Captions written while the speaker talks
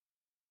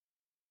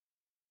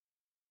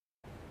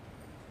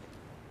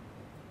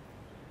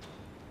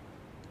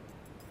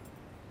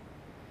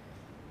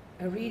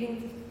A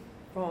reading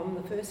from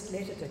the first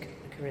letter to the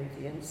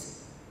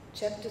Corinthians,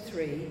 chapter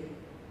 3,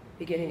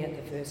 beginning at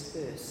the first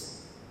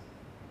verse.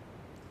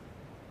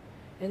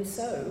 And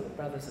so,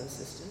 brothers and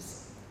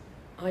sisters,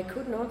 I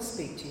could not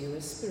speak to you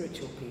as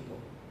spiritual people,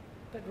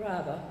 but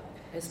rather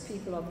as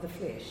people of the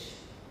flesh,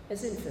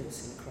 as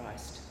infants in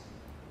Christ.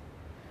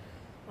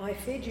 I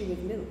fed you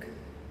with milk,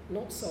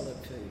 not solid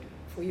food,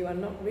 for you are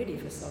not ready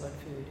for solid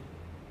food.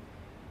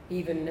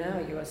 Even now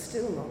you are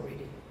still not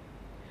ready,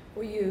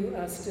 for you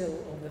are still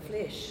of the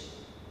flesh.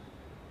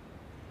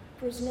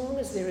 For as long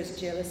as there is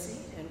jealousy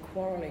and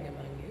quarrelling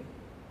among you,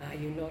 are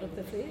you not of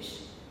the flesh,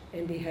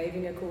 and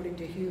behaving according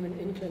to human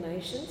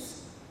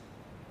inclinations?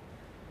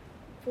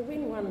 For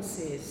when one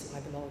says, I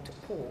belong to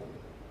Paul,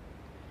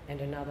 and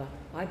another,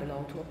 I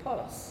belong to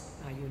Apollos,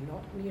 are you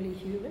not merely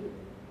human?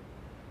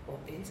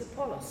 What is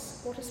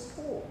Apollos? What is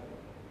Paul?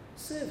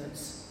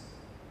 Servants,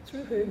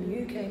 through whom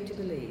you came to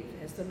believe,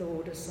 as the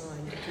Lord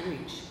assigned to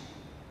each.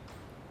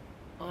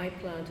 I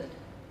planted,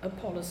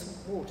 Apollos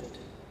watered,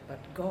 but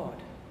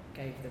God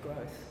gave the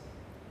growth.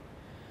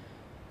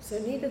 So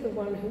neither the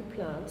one who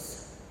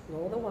plants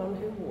nor the one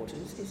who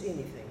waters is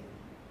anything,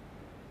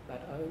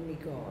 but only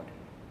God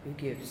who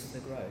gives the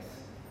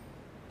growth.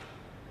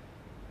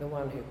 The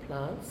one who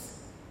plants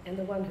and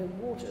the one who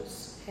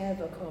waters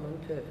have a common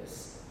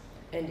purpose,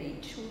 and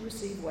each will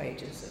receive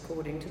wages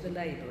according to the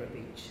labour of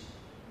each.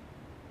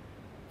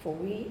 For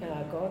we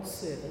are God's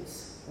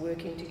servants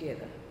working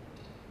together.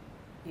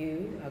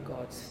 You are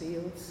God's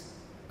fields,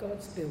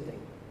 God's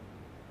building.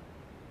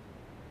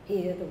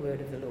 Hear the word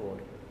of the Lord.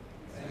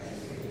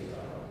 Thanks be to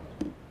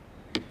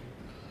God.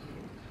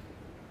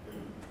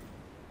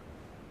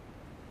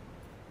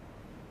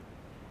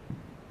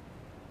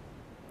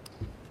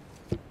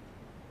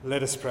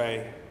 Let us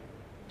pray.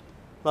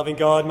 Loving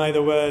God, may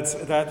the words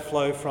that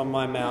flow from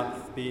my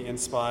mouth be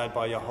inspired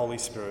by your Holy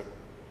Spirit.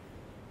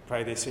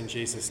 Pray this in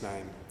Jesus'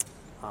 name.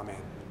 Amen.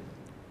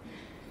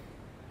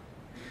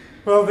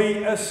 Well,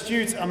 the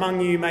astute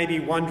among you may be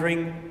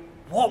wondering,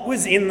 what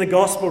was in the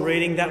gospel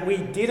reading that we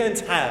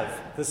didn't have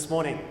this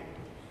morning?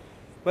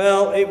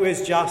 Well, it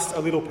was just a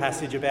little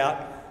passage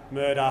about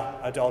murder,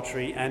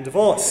 adultery, and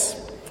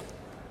divorce.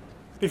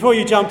 Before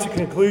you jump to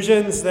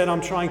conclusions that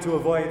I'm trying to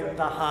avoid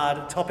the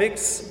hard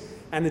topics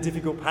and the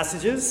difficult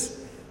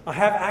passages, I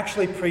have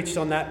actually preached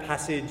on that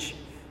passage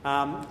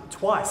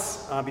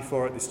twice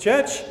before at this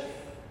church,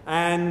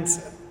 and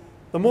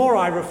the more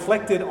I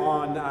reflected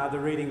on the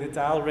reading that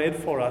Dale read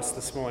for us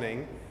this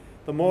morning,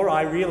 the more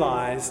I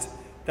realised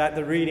that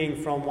the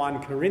reading from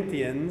 1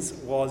 Corinthians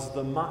was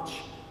the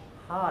much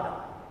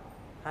harder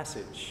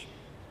passage.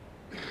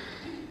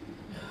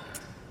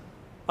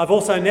 I've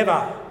also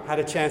never had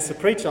a chance to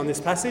preach on this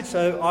passage,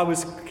 so I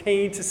was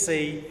keen to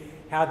see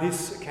how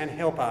this can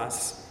help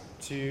us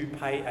to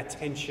pay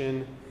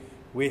attention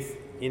with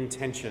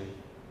intention.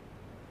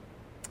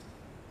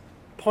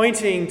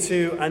 Pointing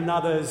to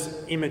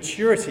another's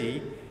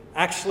immaturity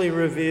actually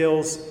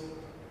reveals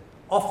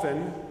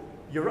often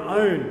your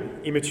own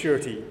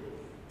immaturity.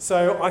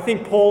 So I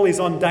think Paul is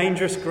on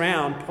dangerous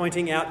ground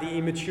pointing out the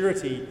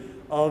immaturity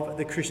of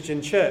the Christian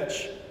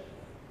church.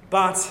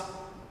 But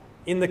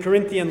in the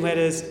Corinthian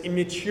letters,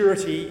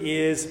 immaturity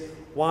is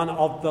one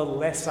of the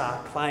lesser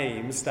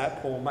claims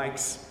that Paul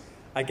makes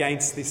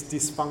against this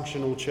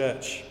dysfunctional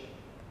church.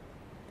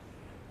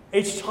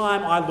 Each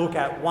time I look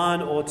at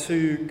 1 or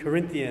 2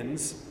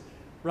 Corinthians,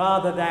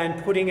 rather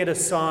than putting it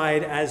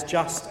aside as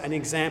just an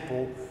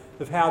example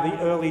of how the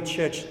early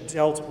church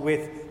dealt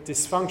with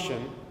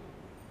dysfunction,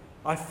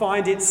 I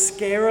find it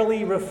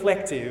scarily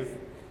reflective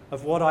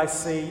of what I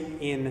see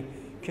in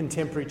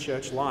contemporary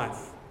church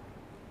life,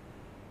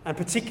 and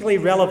particularly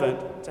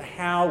relevant to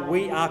how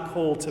we are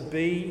called to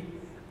be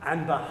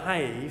and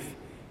behave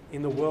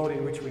in the world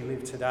in which we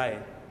live today.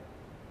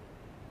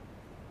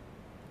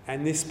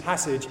 And this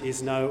passage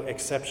is no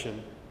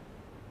exception.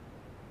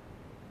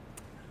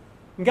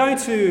 I'm going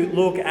to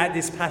look at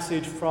this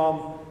passage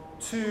from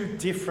 2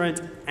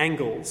 different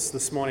angles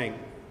this morning.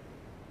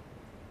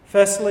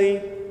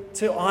 Firstly,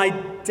 to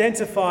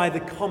identify the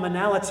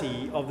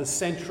commonality of the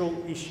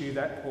central issue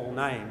that Paul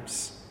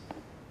names,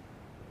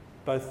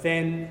 both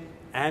then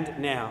and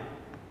now.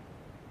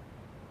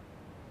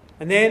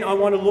 And then I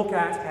want to look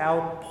at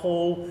how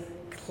Paul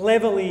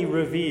cleverly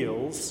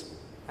reveals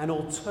an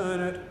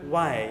alternate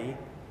way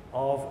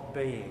of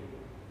being.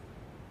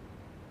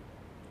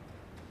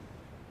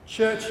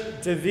 Church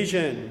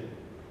division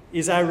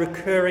is a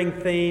recurring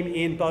theme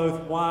in both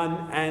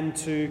 1 and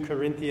 2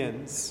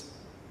 Corinthians.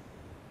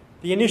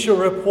 The initial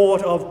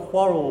report of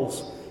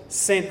quarrels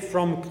sent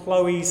from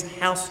Chloe's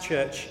house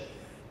church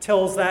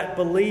tells that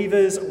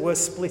believers were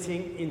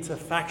splitting into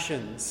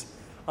factions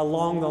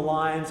along the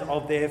lines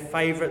of their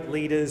favourite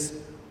leaders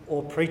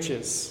or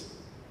preachers.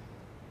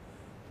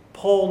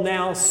 Paul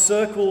now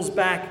circles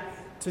back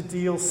to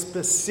deal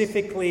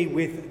specifically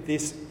with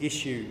this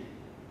issue.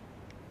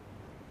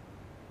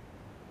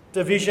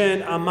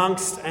 Division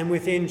amongst and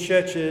within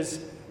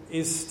churches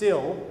is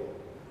still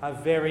a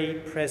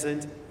very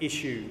present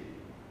issue.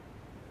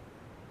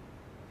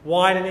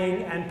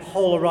 widening and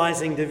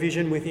polarising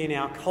division within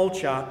our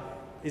culture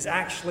is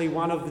actually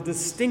one of the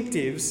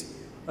distinctives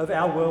of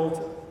our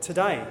world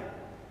today.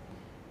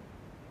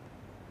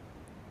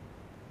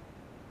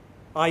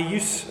 I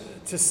used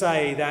to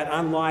say that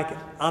unlike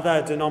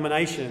other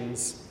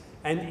denominations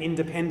and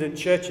independent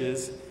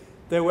churches,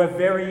 there were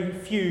very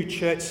few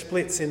church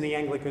splits in the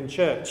Anglican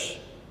Church.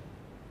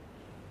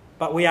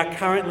 But we are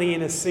currently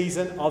in a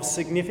season of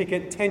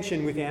significant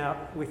tension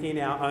within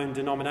our own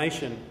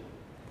denomination.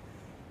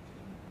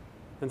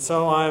 And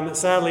so I'm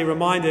sadly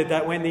reminded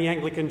that when the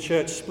Anglican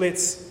Church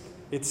splits,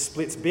 it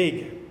splits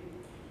big.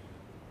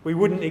 We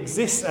wouldn't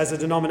exist as a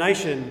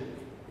denomination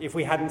if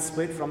we hadn't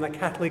split from the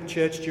Catholic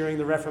Church during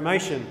the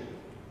Reformation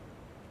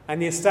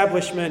and the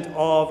establishment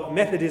of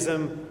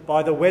Methodism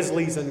by the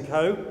Wesleys and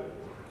co.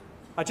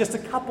 are just a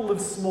couple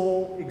of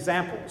small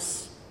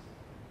examples.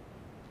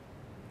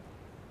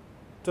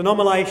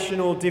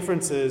 Denominational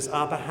differences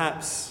are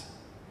perhaps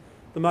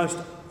the most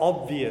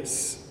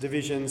obvious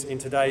divisions in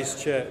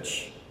today's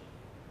church.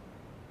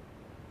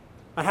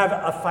 I have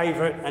a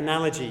favourite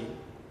analogy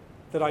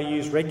that I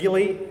use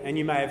regularly, and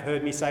you may have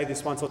heard me say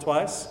this once or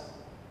twice.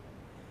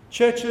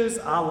 Churches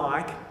are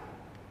like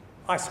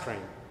ice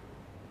cream.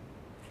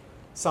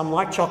 Some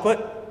like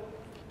chocolate,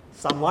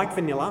 some like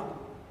vanilla,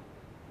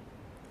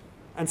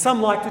 and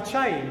some like to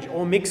change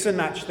or mix and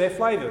match their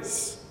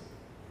flavours.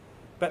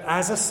 But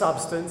as a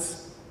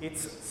substance,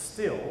 it's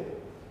still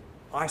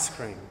ice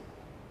cream.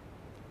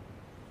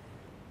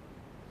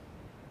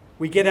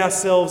 We get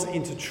ourselves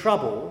into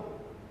trouble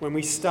when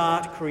we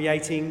start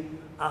creating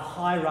a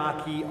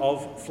hierarchy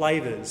of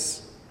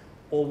flavours,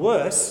 or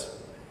worse,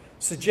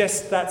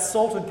 suggest that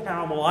salted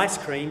caramel ice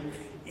cream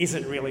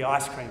isn't really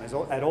ice cream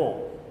at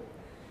all.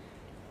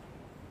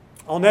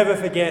 I'll never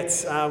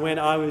forget when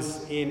I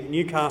was in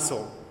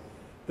Newcastle,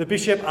 the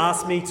bishop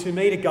asked me to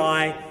meet a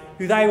guy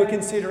who they were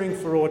considering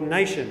for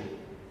ordination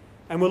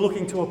and were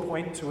looking to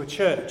appoint to a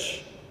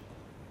church.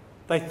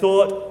 They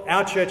thought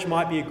our church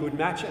might be a good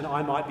match and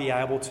I might be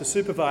able to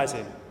supervise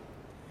him.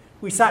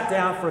 We sat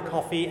down for a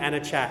coffee and a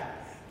chat.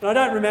 And I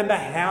don't remember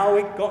how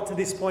it got to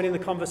this point in the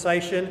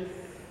conversation,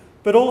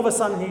 but all of a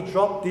sudden he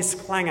dropped this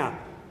clanger.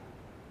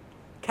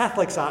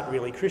 Catholics aren't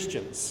really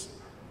Christians.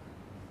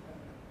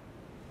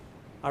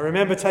 I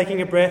remember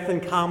taking a breath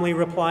and calmly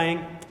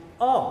replying,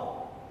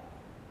 "Oh,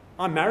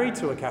 I'm married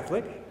to a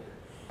Catholic."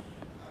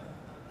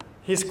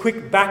 His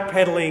quick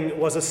backpedaling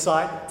was a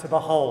sight to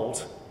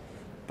behold,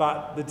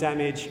 but the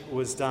damage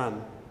was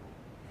done.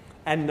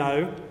 And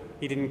no,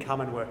 he didn't come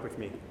and work with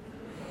me.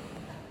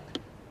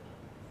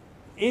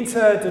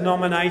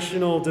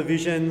 Interdenominational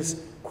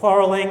divisions,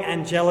 quarrelling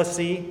and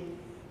jealousy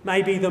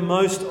may be the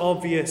most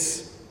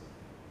obvious,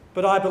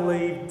 but I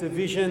believe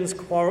divisions,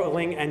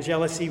 quarrelling and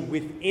jealousy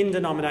within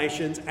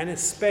denominations, and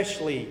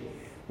especially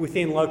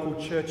within local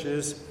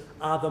churches,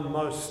 are the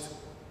most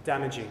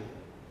damaging.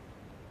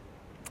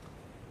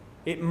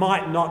 It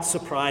might not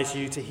surprise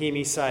you to hear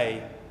me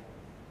say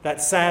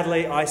that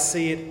sadly I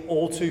see it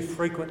all too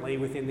frequently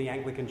within the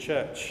Anglican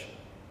Church.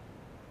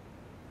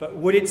 But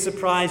would it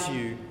surprise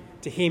you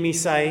to hear me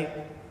say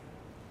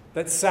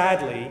that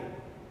sadly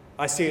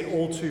I see it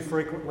all too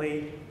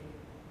frequently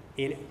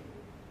in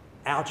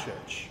our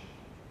church,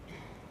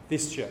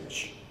 this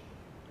church?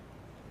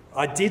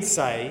 I did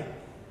say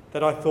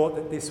that I thought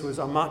that this was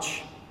a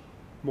much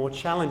more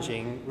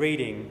challenging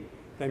reading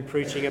than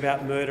preaching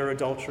about murder,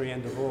 adultery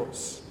and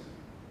divorce.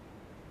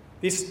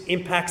 This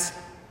impacts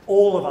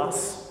all of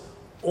us,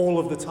 all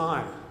of the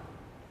time.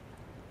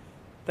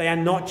 They are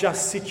not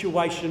just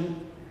situational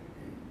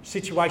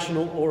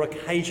or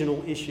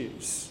occasional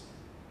issues.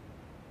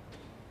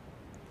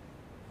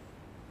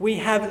 We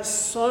have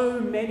so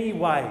many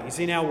ways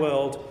in our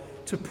world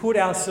to put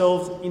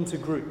ourselves into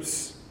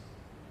groups.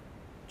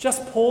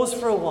 Just pause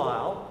for a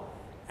while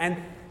and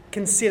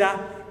consider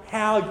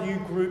how you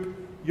group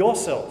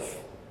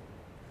yourself.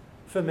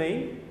 For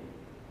me,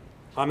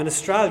 I'm an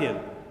Australian.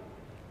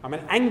 I'm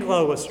an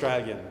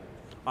Anglo-Australian.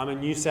 I'm a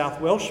New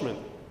South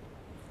Welshman.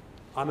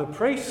 I'm a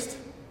priest.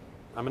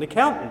 I'm an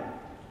accountant.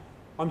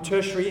 I'm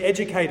tertiary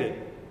educated.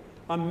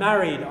 I'm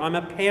married. I'm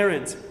a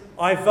parent.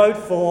 I vote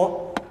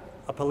for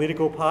a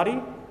political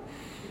party.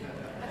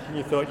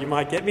 You thought you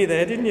might get me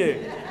there, didn't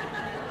you?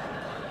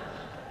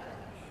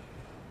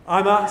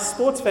 I'm a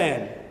sports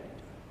fan.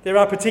 There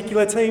are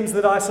particular teams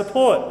that I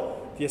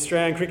support. The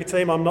Australian cricket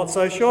team, I'm not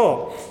so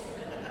sure.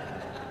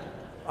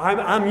 I'm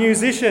a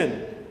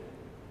musician.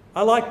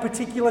 I like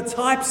particular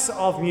types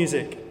of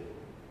music.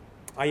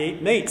 I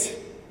eat meat.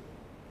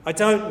 I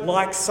don't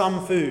like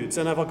some foods,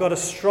 and I've got a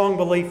strong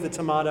belief that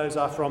tomatoes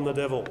are from the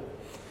devil.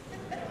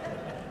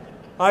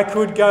 I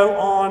could go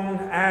on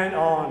and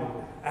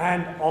on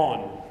and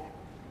on.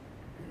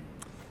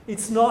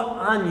 It's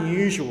not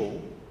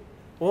unusual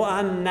or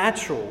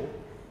unnatural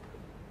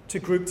to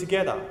group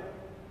together,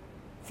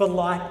 for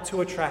like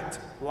to attract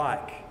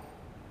like.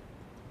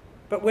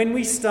 But when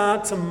we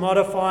start to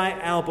modify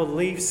our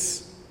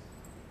beliefs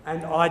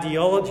and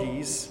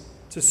ideologies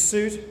to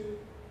suit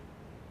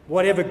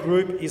whatever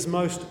group is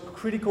most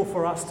critical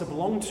for us to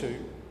belong to,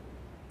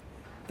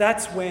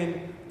 That's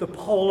when the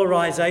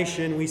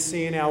polarisation we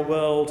see in our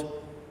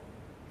world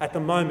at the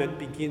moment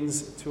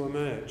begins to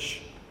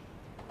emerge.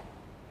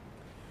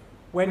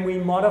 When we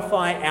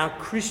modify our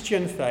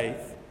Christian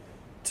faith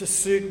to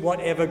suit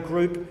whatever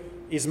group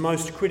is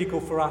most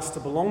critical for us to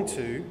belong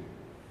to,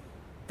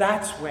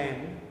 that's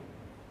when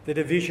the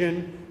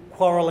division,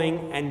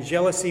 quarrelling and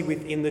jealousy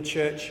within the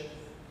church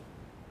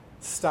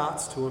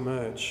starts to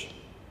emerge.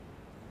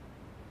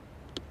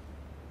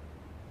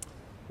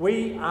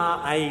 We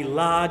are a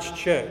large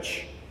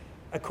church,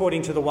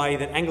 according to the way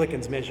that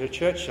Anglicans measure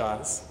church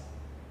size.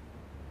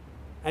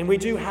 And we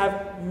do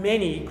have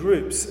many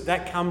groups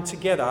that come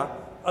together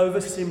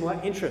over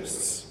similar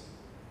interests,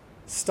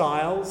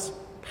 styles,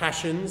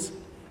 passions,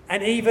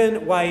 and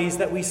even ways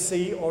that we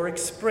see or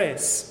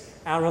express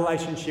our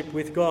relationship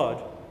with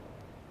God.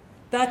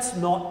 That's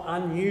not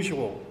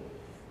unusual.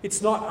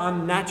 It's not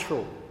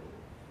unnatural.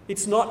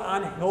 It's not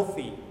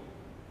unhealthy,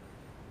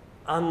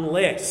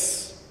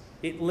 unless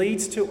it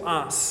leads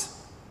us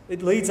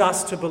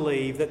to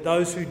believe that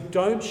those who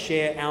don't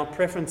share our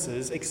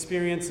preferences,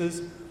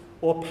 experiences,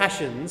 or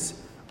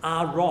passions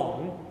are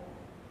wrong,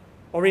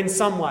 or in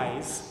some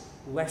ways,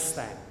 less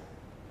than.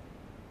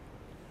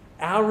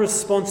 Our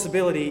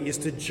responsibility is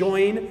to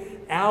join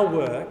our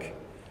work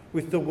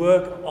with the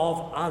work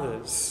of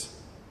others,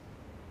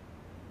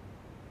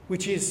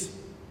 which is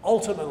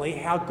ultimately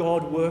how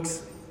God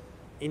works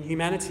in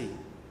humanity.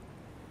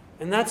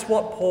 And that's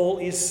what Paul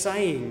is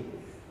saying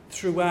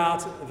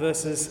throughout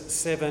verses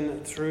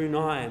 7 through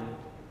 9.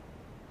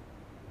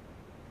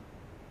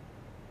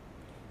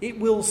 It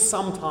will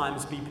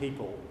sometimes be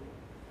people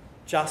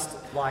just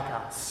like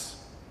us,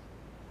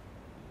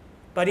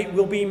 but it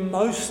will be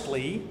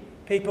mostly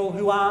people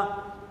who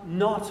are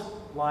not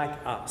like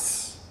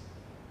us.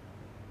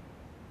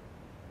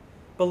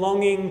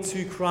 Belonging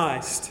to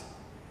Christ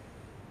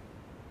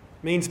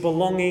means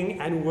belonging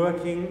and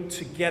working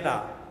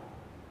together.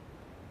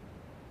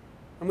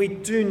 And we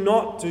do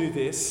not do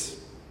this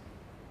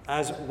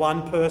as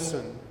one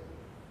person,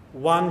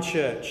 one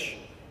church,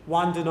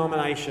 one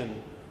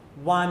denomination,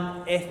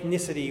 one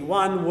ethnicity,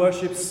 one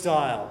worship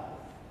style,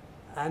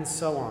 and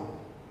so on.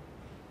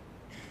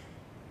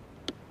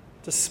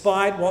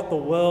 Despite what the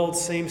world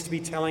seems to be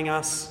telling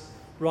us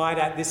right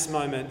at this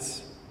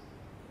moment,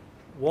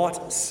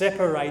 what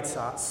separates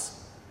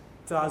us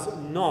does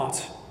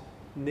not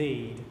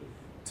need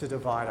to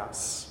divide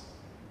us.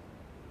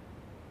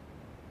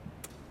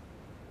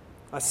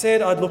 I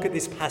said I'd look at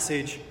this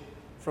passage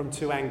from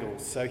two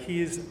angles, so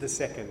here's the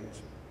second.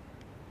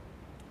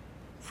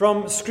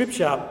 From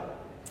Scripture,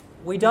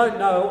 we don't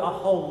know a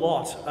whole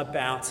lot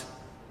about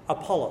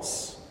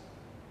Apollos.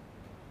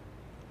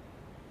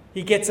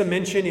 He gets a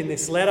mention in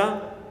this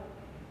letter,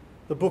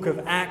 the book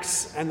of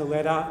Acts, and the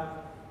letter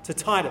to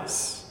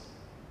Titus.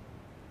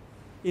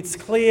 It's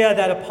clear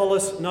that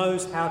Apollos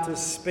knows how to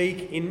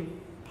speak in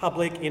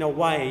public in a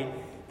way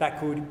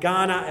that could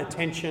garner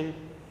attention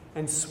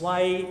and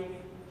sway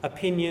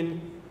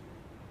opinion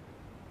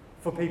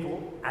for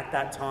people at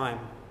that time.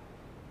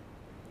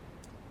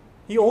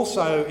 He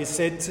also is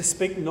said to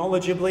speak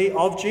knowledgeably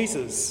of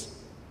Jesus.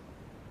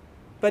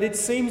 But it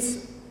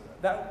seems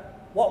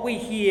that what we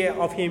hear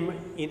of him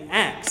in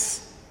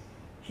Acts,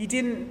 he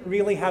didn't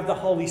really have the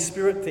Holy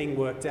Spirit thing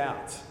worked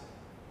out.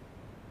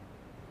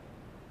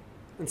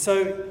 And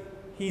so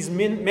he's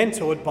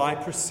mentored by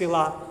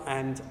Priscilla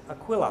and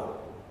Aquila,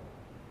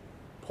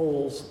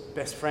 Paul's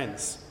best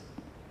friends,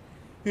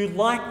 who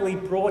likely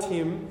brought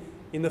him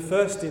in the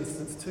first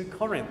instance to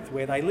Corinth,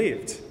 where they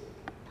lived.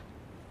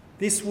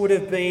 This would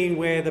have been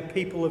where the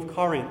people of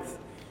Corinth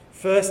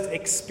first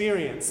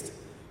experienced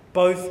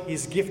both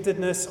his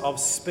giftedness of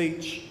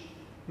speech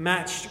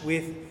matched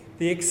with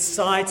the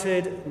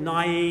excited,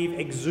 naive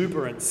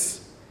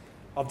exuberance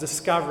of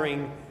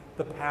discovering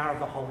the power of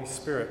the Holy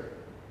Spirit.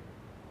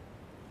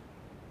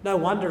 No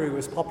wonder he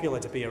was popular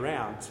to be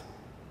around.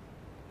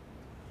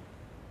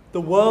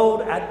 The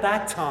world at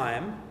that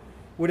time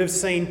would have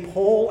seen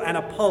Paul and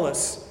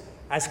Apollos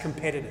as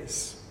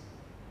competitors.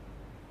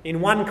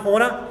 In one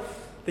corner,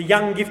 the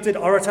young gifted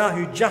orator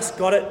who just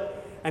got it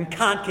and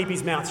can't keep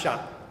his mouth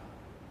shut.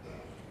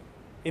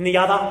 In the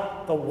other,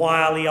 the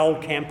wily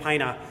old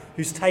campaigner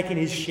who's taken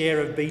his share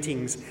of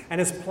beatings and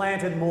has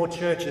planted more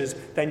churches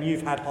than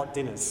you've had hot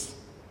dinners.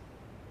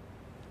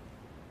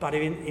 But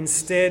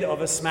instead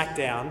of a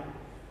smackdown,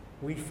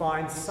 we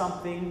find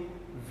something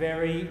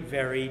very,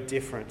 very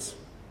different.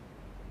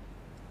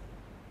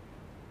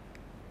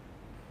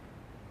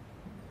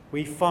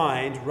 We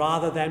find,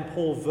 rather than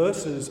Paul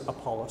versus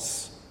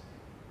Apollos,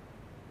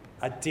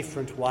 a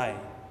different way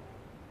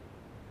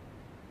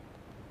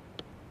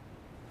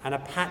and a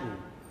pattern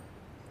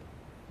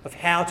of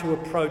how to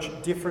approach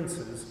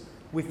differences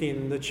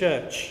within the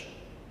church.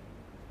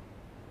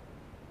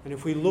 And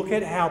if we look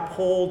at how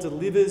Paul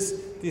delivers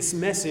this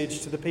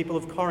message to the people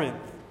of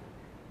Corinth,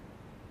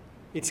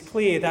 it's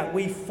clear that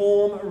we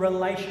form a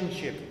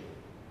relationship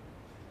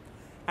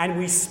and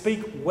we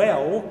speak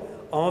well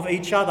of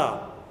each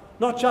other,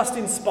 not just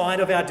in spite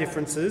of our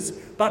differences,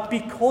 but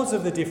because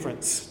of the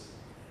difference.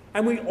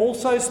 And we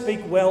also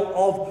speak well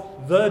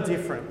of the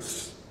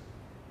difference.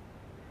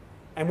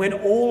 And when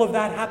all of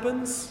that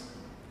happens,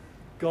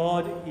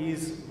 God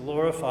is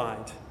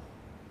glorified.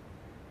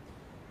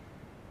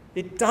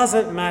 It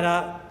doesn't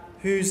matter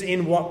who's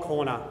in what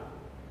corner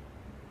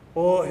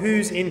or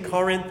who's in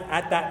Corinth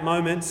at that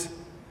moment.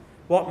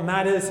 What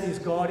matters is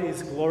God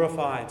is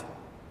glorified.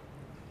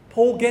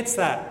 Paul gets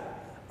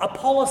that.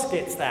 Apollos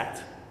gets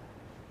that.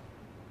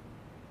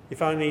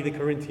 If only the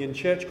Corinthian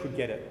church could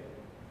get it.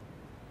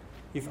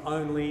 If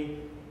only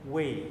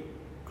we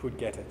could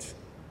get it.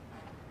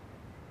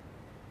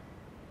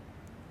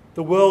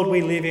 The world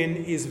we live in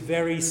is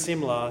very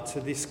similar to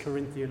this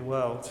Corinthian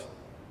world.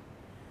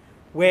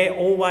 We're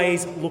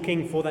always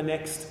looking for the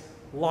next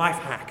life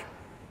hack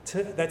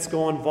that's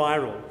gone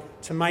viral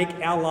to make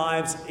our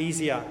lives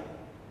easier.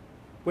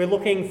 We're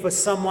looking for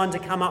someone to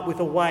come up with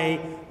a way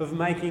of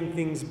making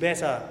things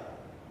better.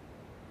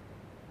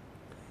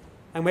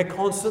 And we're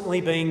constantly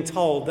being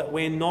told that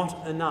we're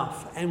not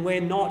enough and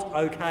we're not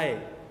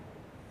okay.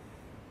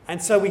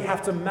 And so we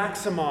have to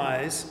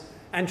maximise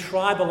and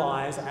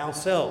tribalise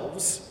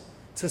ourselves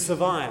to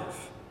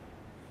survive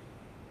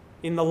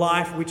in the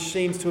life which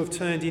seems to have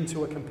turned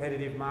into a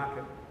competitive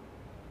market.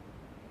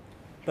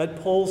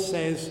 But Paul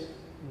says,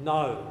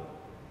 no,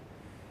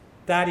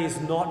 that is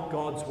not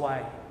God's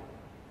way.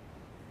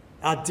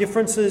 Our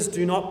differences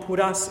do not put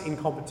us in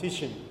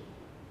competition.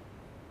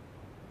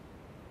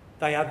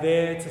 They are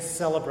there to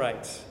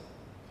celebrate,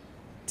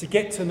 to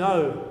get to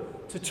know,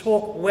 to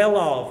talk well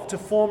of, to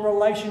form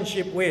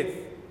relationship with.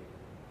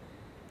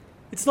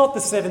 It's not the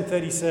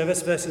 7:30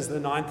 service versus the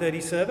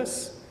 9:30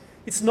 service.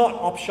 It's not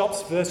op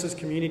shops versus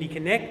Community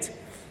Connect.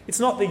 It's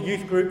not the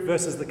youth group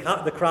versus the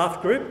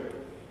craft group.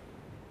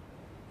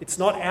 It's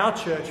not our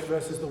church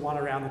versus the one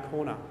around the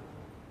corner.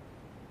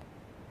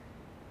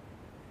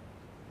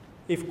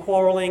 If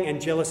quarrelling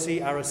and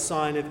jealousy are a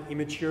sign of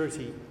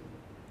immaturity,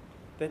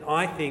 then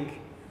I think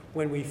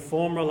when we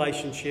form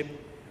relationship,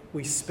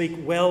 we speak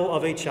well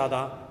of each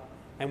other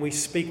and we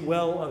speak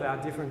well of our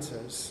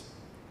differences.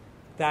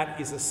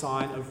 That is a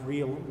sign of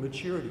real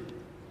maturity.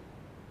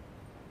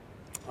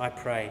 I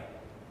pray,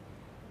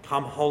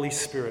 come Holy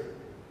Spirit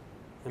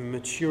and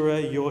mature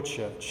your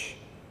church.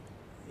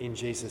 In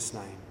Jesus'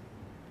 name,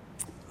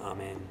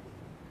 amen.